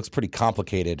different. It looks pretty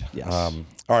complicated. Yes.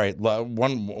 All right,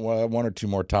 one or two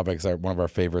more topics. One of our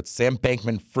favorites, Sam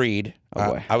Bankman-Fried.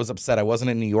 Oh boy. I was upset. I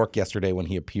wasn't in New York yesterday when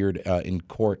he appeared in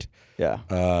court. Yeah.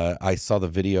 I saw the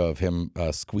video of him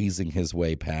squeezing his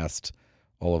way past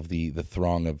all of the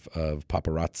throng of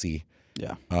paparazzi.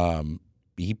 Yeah.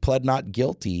 He pled not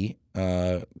guilty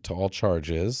to all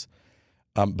charges.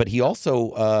 But he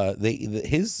also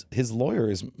his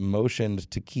lawyers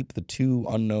motioned to keep the two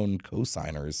unknown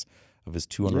co-signers of his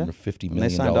 $250 million. They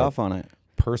signed off on it.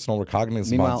 Personal recognizance.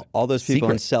 Meanwhile, all those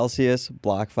people in Celsius,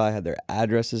 BlockFi had their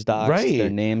addresses doxed, right. Their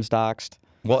names doxed.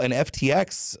 Well, and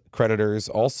FTX creditors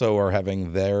also are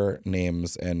having their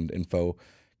names and info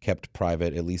kept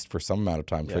private, at least for some amount of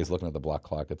time. Trey's looking at the block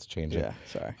clock; it's changing. Yeah,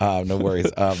 sorry. No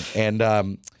worries.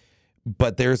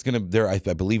 But I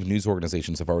believe news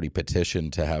organizations have already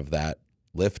petitioned to have that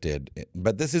lifted.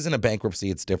 But this isn't a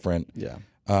bankruptcy; it's different. Yeah.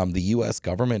 The U.S.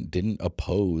 government didn't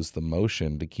oppose the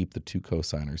motion to keep the two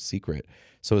co-signers secret.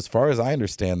 So as far as I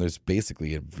understand, there's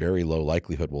basically a very low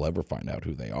likelihood we'll ever find out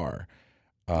who they are.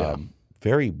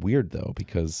 Very weird, though,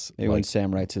 because Maybe when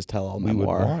Sam writes his tell-all we would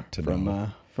memoir want to know.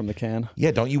 from the can.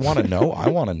 Yeah, don't you want to know? I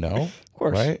want to know. Of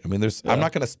course. Right? I mean, I'm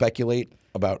not going to speculate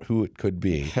about who it could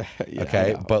be. Yeah,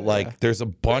 okay? I know, But like there's a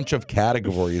bunch of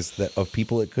categories of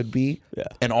people it could be. Yeah.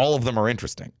 And all of them are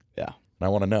interesting. Yeah. And I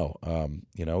want to know.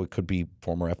 It could be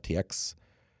former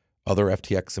other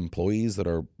FTX employees that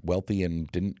are wealthy and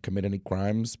didn't commit any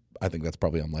crimes. I think that's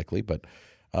probably unlikely, but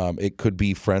it could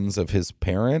be friends of his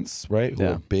parents, right? Who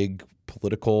are big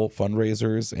political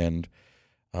fundraisers and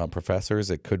professors.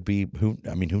 It could be who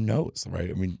knows, right?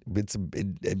 I mean,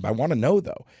 I want to know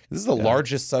though. This is the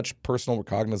largest such personal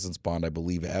recognizance bond I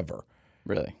believe ever.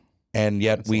 Really? And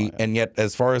yet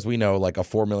as far as we know, like a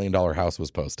 $4 million house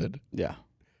was posted. Yeah.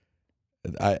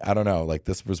 I don't know. Like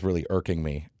this was really irking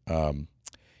me.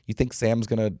 You think Sam's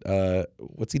gonna?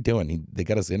 What's he doing? They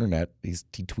got his internet. He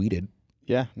tweeted.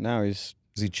 Yeah. Now is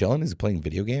he chilling? Is he playing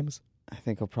video games? I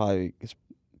think he'll probably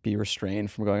be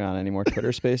restrained from going on any more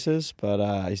Twitter Spaces,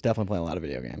 but he's definitely playing a lot of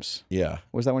video games. Yeah.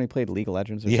 Was that when he played League of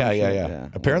Legends? Or Yeah.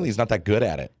 something? Apparently, he's not that good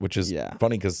at it, which is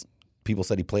funny because people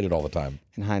said he played it all the time.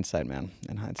 In hindsight, man.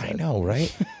 In hindsight. I know,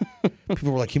 right?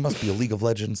 People were like, he must be a League of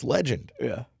Legends legend.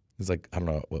 Yeah. He's like, I don't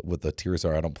know what the tiers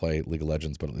are. I don't play League of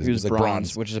Legends, but He was like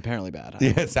bronze, which is apparently bad.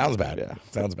 Yeah, it sounds bad. Yeah.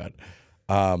 It sounds bad.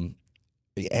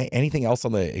 Anything else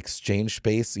on the exchange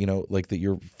space, like that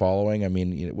you're following? I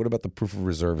mean, what about the proof of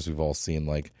reserves we've all seen?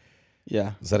 Like,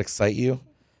 yeah. Does that excite you?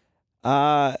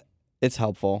 It's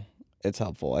helpful. It's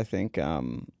helpful. I think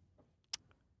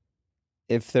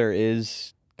if there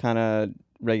is kind of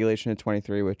regulation in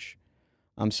 23, which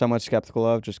I'm somewhat skeptical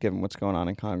of, just given what's going on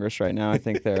in Congress right now, I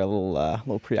think they're a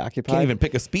little preoccupied. Can't even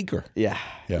pick a speaker. Yeah.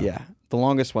 The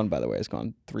longest one, by the way, has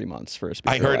gone 3 months for a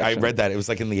speaker. I read that. It was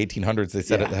like in the 1800s. They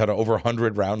said it had over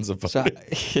 100 rounds of voting.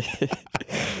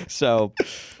 So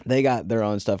they got their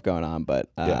own stuff going on, but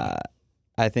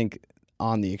I think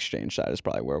on the exchange side is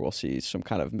probably where we'll see some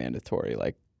kind of mandatory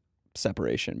like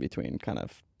separation between kind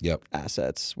of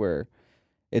assets where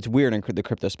it's weird in the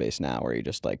crypto space now where you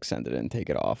just like send it in, take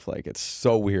it off. Like it's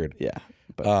so weird. Yeah.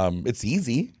 But it's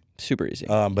easy. Super easy.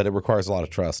 But it requires a lot of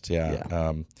trust.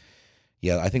 Yeah.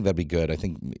 I think that'd be good. I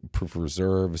think proof of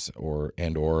reserves or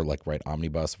like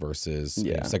omnibus versus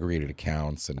segregated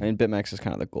accounts. And I mean, BitMEX is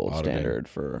kind of the gold standard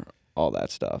for all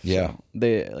that stuff. Yeah. So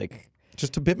they like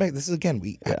just to BitMEX. This is again,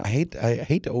 I hate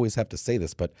to always have to say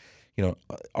this, but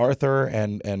Arthur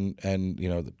and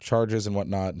the charges and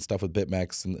whatnot and stuff with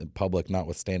BitMEX and the public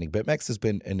notwithstanding, BitMEX has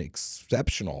been an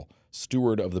exceptional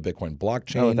steward of the Bitcoin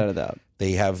blockchain. Oh, without a doubt.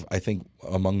 They have, I think,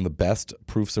 among the best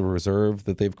proofs of reserve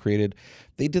that they've created.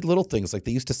 They did little things like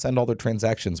they used to send all their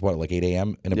transactions, like 8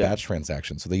 a.m. in a batch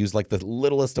transaction. So they used like the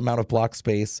littlest amount of block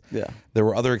space. Yeah. There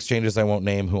were other exchanges I won't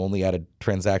name who only added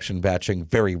transaction batching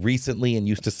very recently and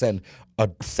used to send a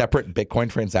separate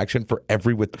Bitcoin transaction for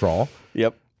every withdrawal.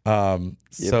 Yep.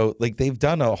 So like they've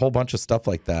done a whole bunch of stuff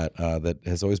like that that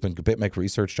has always been BitMEX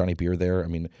research. Johnny Beer there. I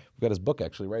mean, we've got his book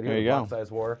actually right here. There you go. Block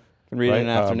Size War. Can read it in an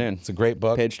afternoon. It's a great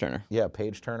book. Page turner. Yeah,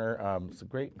 page turner. It's a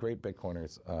great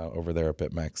Bitcoiners over there at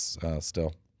BitMEX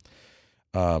still.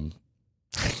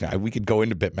 We could go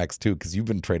into BitMEX too because you've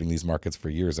been trading these markets for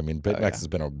years. I mean, BitMEX has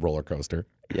been a roller coaster.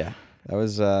 Yeah, that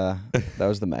was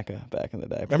the mecca back in the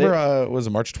day. Remember, was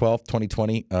it March 12th,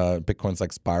 2020? Bitcoin's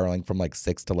like spiraling from like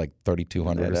 6 to like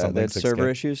 3,200 or something. They had server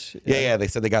issues. Yeah. They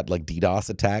said they got like DDoS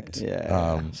attacked.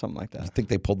 Yeah, something like that. You think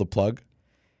they pulled the plug?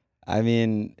 I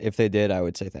mean, if they did, I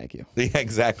would say thank you. Yeah,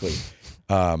 exactly.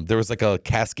 There was like a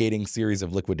cascading series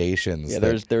of liquidations. Yeah,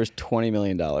 there's $20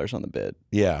 million on the bid.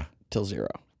 Yeah. Till zero.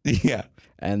 Yeah.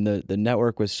 And the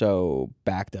network was so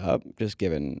backed up, just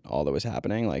given all that was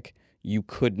happening, like you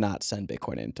could not send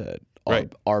Bitcoin in to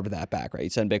arb that back, right? You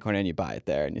send Bitcoin in, you buy it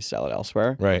there, and you sell it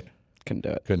elsewhere. Right. Couldn't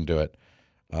do it.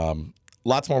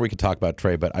 Lots more we could talk about,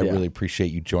 Trey, but I really appreciate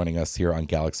you joining us here on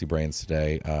Galaxy Brains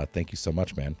today. Thank you so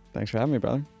much, man. Thanks for having me,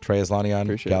 brother. Trey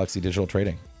Aslanian, Galaxy Digital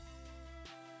Trading.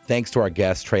 Thanks to our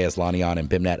guests, Trey Aslanian and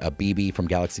Bimnet Abibi from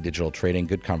Galaxy Digital Trading.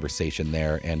 Good conversation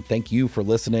there. And thank you for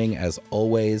listening, as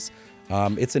always.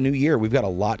 It's a new year. We've got a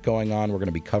lot going on. We're going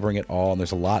to be covering it all, and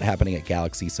there's a lot happening at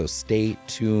Galaxy, so stay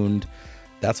tuned.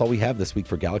 That's all we have this week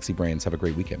for Galaxy Brains. Have a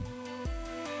great weekend.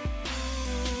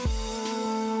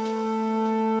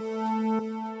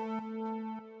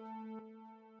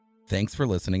 Thanks for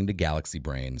listening to Galaxy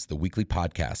Brains, the weekly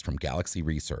podcast from Galaxy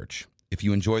Research. If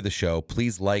you enjoy the show,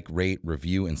 please like, rate,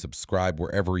 review, and subscribe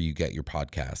wherever you get your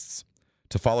podcasts.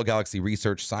 To follow Galaxy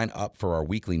Research, sign up for our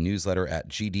weekly newsletter at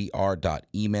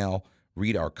gdr.email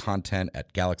Read our content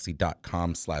at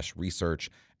galaxy.com/research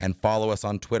and follow us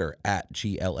on Twitter at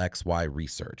GLXY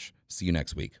Research. See you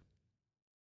next week.